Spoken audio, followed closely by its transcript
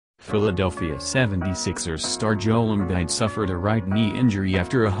Philadelphia 76ers star Joel Embiid suffered a right knee injury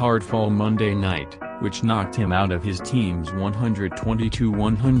after a hard fall Monday night, which knocked him out of his team's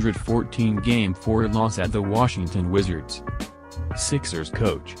 122-114 Game 4 loss at the Washington Wizards. Sixers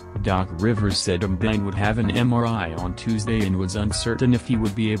coach, Doc Rivers said Embiid would have an MRI on Tuesday and was uncertain if he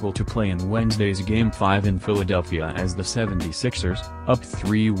would be able to play in Wednesday's Game 5 in Philadelphia as the 76ers, up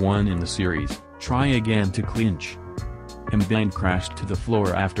 3-1 in the series, try again to clinch. Embiid crashed to the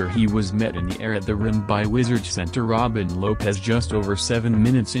floor after he was met in the air at the rim by Wizards center Robin Lopez just over 7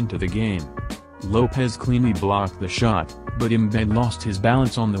 minutes into the game. Lopez cleanly blocked the shot, but Embiid lost his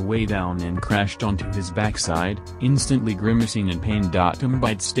balance on the way down and crashed onto his backside, instantly grimacing in pain.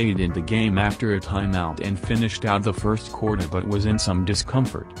 Embiid stayed in the game after a timeout and finished out the first quarter but was in some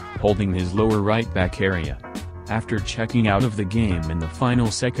discomfort, holding his lower right back area. After checking out of the game in the final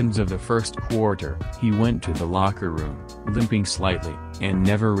seconds of the first quarter, he went to the locker room, limping slightly, and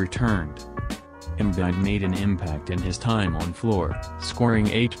never returned. Embiid made an impact in his time on floor, scoring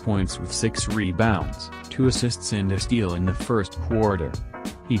 8 points with 6 rebounds, 2 assists and a steal in the first quarter.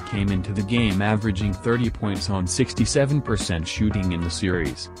 He came into the game averaging 30 points on 67% shooting in the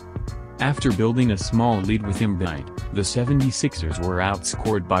series. After building a small lead with Embiid, the 76ers were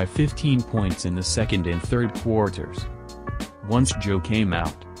outscored by 15 points in the second and third quarters. Once Joe came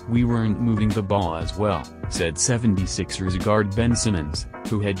out, we weren't moving the ball as well, said 76ers guard Ben Simmons,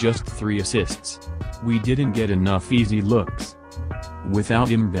 who had just 3 assists. We didn't get enough easy looks. Without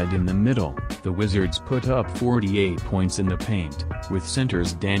Embiid in the middle, the Wizards put up 48 points in the paint, with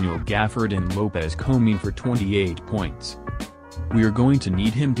centers Daniel Gafford and Lopez combing for 28 points. "We're going to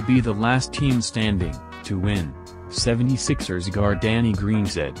need him to be the last team standing, to win," 76ers guard Danny Green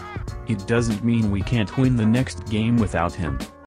said. "It doesn't mean we can't win the next game without him.